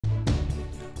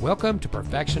Welcome to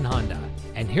Perfection Honda,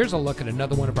 and here's a look at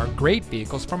another one of our great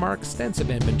vehicles from our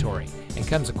extensive inventory, and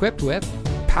comes equipped with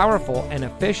powerful and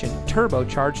efficient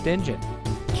turbocharged engine,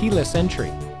 keyless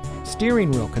entry, steering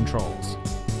wheel controls,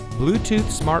 Bluetooth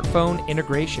smartphone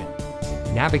integration,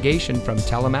 navigation from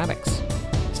telematics,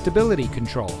 stability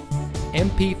control,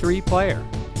 MP3 player,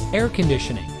 air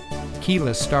conditioning,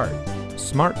 keyless start,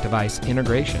 smart device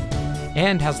integration,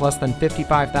 and has less than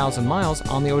 55,000 miles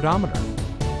on the odometer.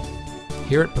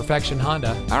 Here at Perfection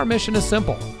Honda, our mission is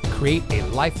simple: create a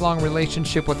lifelong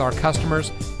relationship with our customers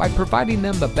by providing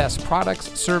them the best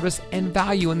products, service, and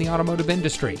value in the automotive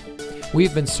industry. We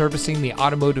have been servicing the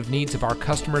automotive needs of our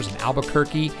customers in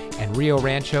Albuquerque and Rio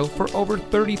Rancho for over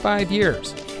 35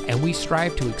 years, and we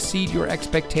strive to exceed your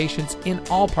expectations in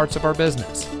all parts of our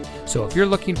business. So if you're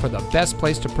looking for the best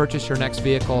place to purchase your next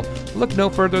vehicle, look no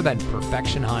further than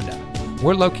Perfection Honda.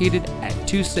 We're located at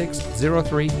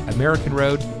 2603 American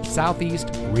Road, Southeast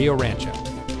Rio Rancho.